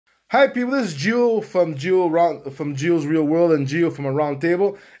Hi people, this is Gio from Gio's Real World and Gio from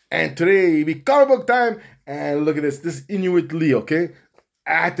Aroundtable, and today we comic book time. And look at this. This is Inuit Lee, okay?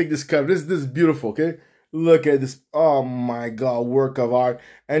 I take this cover. This is beautiful, okay? Look at this. Oh my God, work of art.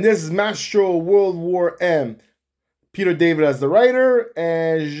 And this is Mastro World War M. Peter David as the writer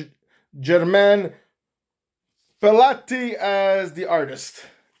and Germain Pelati as the artist.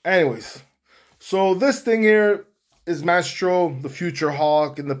 Anyways, so this thing here is Mastro, the future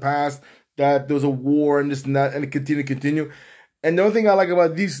Hawk in the past, that there was a war and this and that, and it continue. And the only thing I like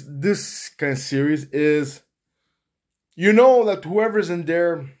about this kind of series is, you know, that whoever's in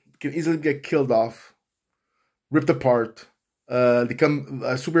there can easily get killed off, ripped apart. A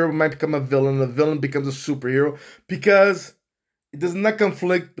superhero might become a villain becomes a superhero, because it does not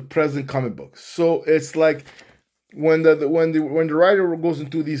conflict the present comic books. So it's like when the writer goes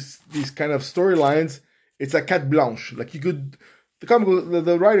into these kind of storylines, it's like carte blanche. Like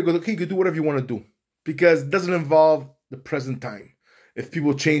the writer goes, okay, you could do whatever you want to do, because it doesn't involve the present time. If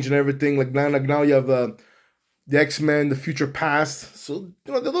people change and everything, like now you have the X-Men, the future past, so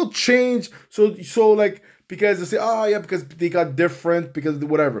you know they'll change. So like, because they say, oh yeah, because they got different, because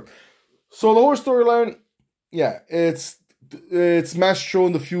whatever. So the whole storyline, yeah, it's Mastro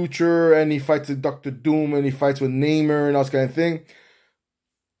in the future, and he fights with Doctor Doom, and he fights with Namor and all this kind of thing.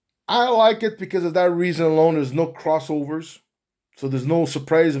 I like it because of that reason alone. There's no crossovers, so there's no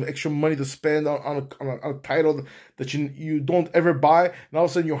surprise of extra money to spend on a title that you don't ever buy, and all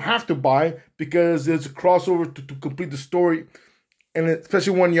of a sudden you have to buy because there's a crossover to complete the story, and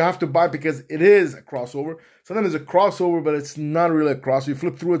especially when you have to buy because it is a crossover. Sometimes it's a crossover, but it's not really a crossover. You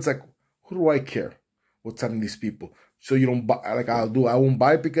flip through, it's like, who do I care what's happening to these people? So you don't buy, like I won't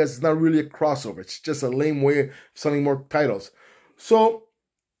buy it because it's not really a crossover. It's just a lame way of selling more titles. So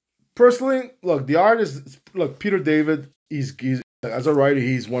personally, look, the artist, look, Peter David, he's as a writer,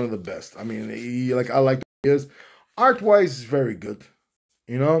 he's one of the best. I mean, I like what he is. Art-wise, is very good,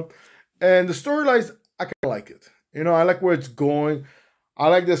 you know? And the storylines, I kind of like it. You know, I like where it's going. I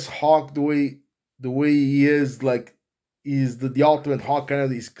like this Hawk, the way he is, like, he's the ultimate Hawk, kind of,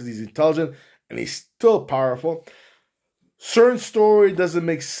 because he's intelligent, and he's still powerful. Certain story doesn't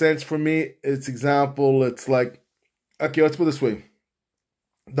make sense for me. It's like, okay, let's put it this way.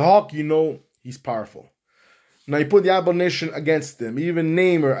 The Hawk, you know, he's powerful. Now you put the Abomination against him, even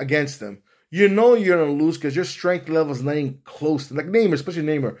Namor against him. You know you're gonna lose because your strength level is not even close to, like Namor, especially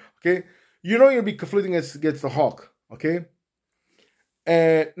Namor. Okay, you know you're gonna be conflicting against the Hawk. Okay,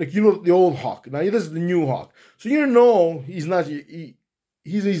 and like, you know, the old Hawk. Now this is the new Hawk, so you know he's not.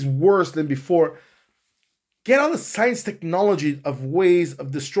 He's worse than before. Get all the science technology of ways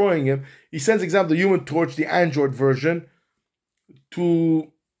of destroying him. He sends, example, the Human Torch, the Android version,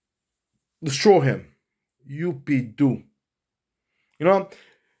 to destroy him. Youpee-doo. You know,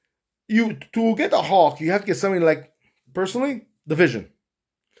 to get a Hawk, you have to get something like, personally, the Vision.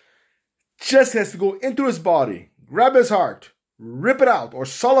 Just has to go into his body, grab his heart, rip it out, or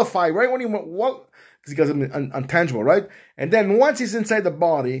solidify right when he because he got something untangible, right? And then once he's inside the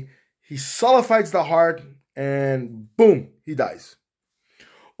body, he solidifies the heart, and boom, he dies.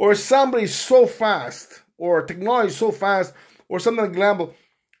 Or somebody's so fast, or technology so fast, or something like, example,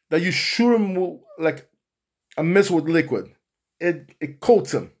 that you shoot him like a missile with liquid. It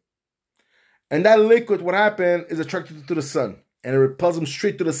coats him. And that liquid, what happened, is attracted to the sun. And it repels him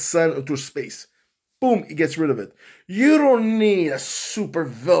straight to the sun or to space. Boom, he gets rid of it. You don't need a super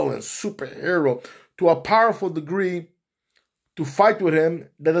villain, superhero to a powerful degree to fight with him.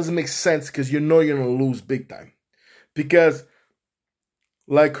 That doesn't make sense, because you know you're going to lose big time. Because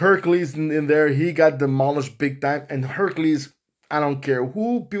like Hercules in there, he got demolished big time. And Hercules, I don't care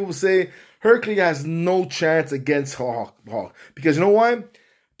who people say, Hercules has no chance against Hawk. Because you know why?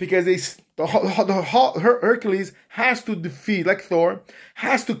 Because Hercules has to defeat, like Thor,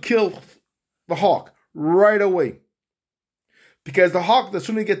 has to kill the Hawk right away. Because the Hawk, the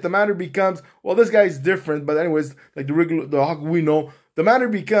sooner you get the matter becomes, well, this guy's different, but anyways, like the Hawk we know, the matter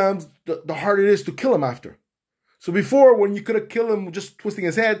becomes, the harder it is to kill him after. So before, when you could have killed him just twisting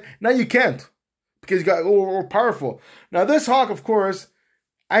his head, now you can't, because he got more powerful. Now this Hawk, of course,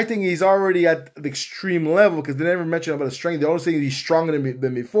 I think he's already at the extreme level, because they never mention about his strength. They always say he's stronger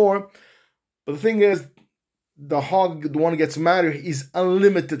than before. But the thing is, the Hawk, the one who gets matter, he's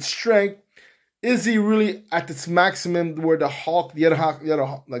unlimited strength. Is he really at its maximum, where the Hawk, the other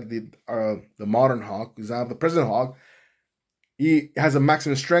Hawk, like the modern Hawk, for example, the present Hawk, he has a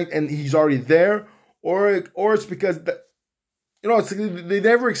maximum strength and he's already there, or it's because you know, they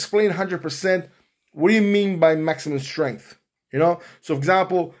never explain 100%. What do you mean by maximum strength? You know, so for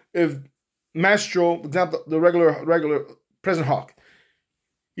example, if Mastro, for example, the regular present Hawk,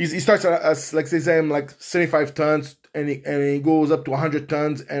 he starts as like say him like 75 tons, and he goes up to 100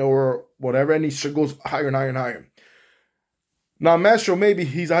 tons or whatever, and he goes higher and higher and higher. Now Mastro, maybe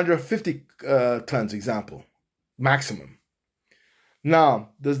he's 150 tons, example, maximum. Now,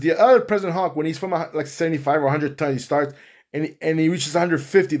 does the other President Hawk, when he's from like 75 or 100 tons, he starts and he reaches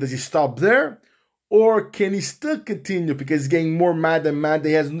 150, does he stop there? Or can he still continue because he's getting more mad than mad?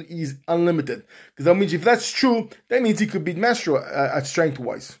 He's unlimited. Because that means if that's true, that means he could beat Mastro at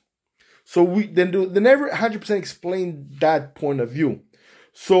strength-wise. So they never 100% explain that point of view.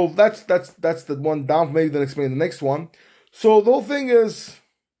 So that's the one down. Maybe they'll explain the next one. So the whole thing is,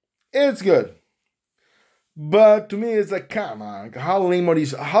 it's good. But to me, it's like, come on, how lame are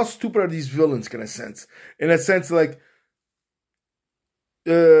these? How stupid are these villains? In a sense, like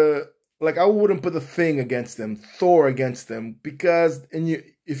I wouldn't put the Thing against them, Thor against them, because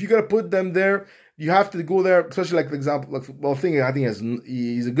if you gotta put them there, you have to go there. Especially like the example, Thing, I think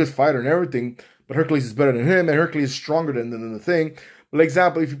he's a good fighter and everything, but Hercules is better than him, and Hercules is stronger than the Thing. But like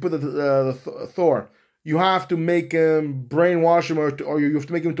example, if you put the Thor, you have to make him brainwash him, or you have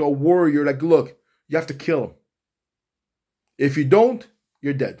to make him into a warrior. Like, look, you have to kill him. If you don't,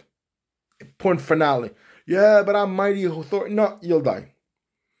 you're dead. Point finale. Yeah, but I'm mighty Thor. No, you'll die.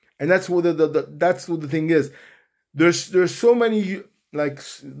 And that's what that's what the thing is. There's so many, like,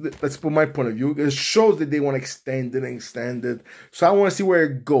 let's put my point of view. It shows that they want to extend it. So I want to see where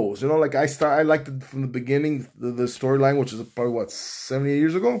it goes. You know, like I liked it from the beginning, the storyline, which is probably what 78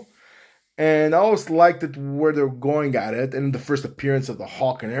 years ago. And I always liked it where they're going at it, and the first appearance of the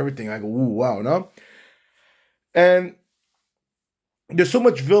Hawk and everything. I go, ooh, wow, no? And there's so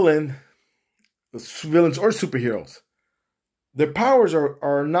much villains or superheroes. Their powers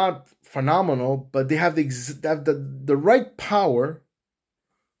are not phenomenal, but they have the right power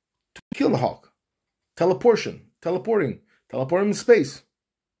to kill the Hawk. Teleporting him in space.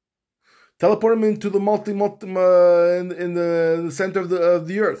 Teleport him into the in the center of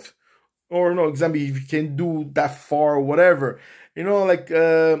the earth. Or no, example, if you can do that far or whatever, you know, like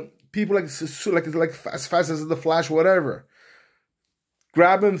people like as fast as the Flash, whatever.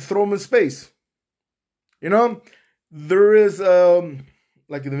 Grab him, throw him in space. You know, there is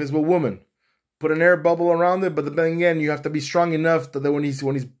like an Invisible Woman. Put an air bubble around it, but then again, you have to be strong enough that when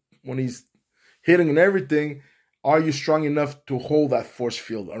he's hitting and everything, are you strong enough to hold that force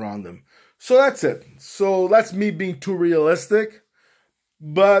field around him? So that's it. So that's me being too realistic,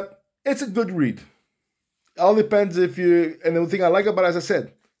 but it's a good read. All depends if you... And the thing I like about it, as I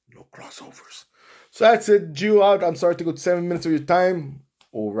said, no crossovers. So that's it. Gio out. I'm sorry to go 7 minutes of your time.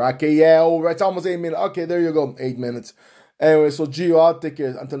 Over. Okay, yeah, over. It's almost 8 minutes. Okay, there you go. 8 minutes. Anyway, so Gio out. Take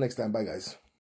care. Until next time. Bye, guys.